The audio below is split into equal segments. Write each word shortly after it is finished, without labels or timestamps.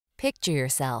Picture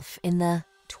yourself in the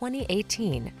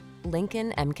 2018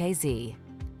 Lincoln MKZ.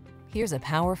 Here's a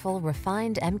powerful,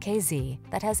 refined MKZ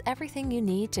that has everything you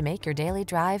need to make your daily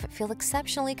drive feel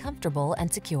exceptionally comfortable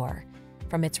and secure.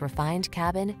 From its refined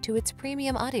cabin to its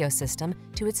premium audio system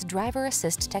to its driver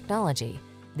assist technology,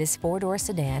 this four-door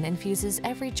sedan infuses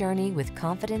every journey with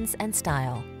confidence and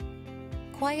style.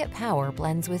 Quiet power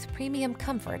blends with premium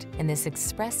comfort in this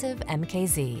expressive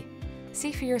MKZ.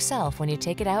 See for yourself when you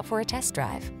take it out for a test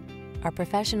drive. Our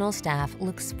professional staff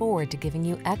looks forward to giving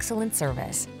you excellent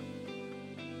service.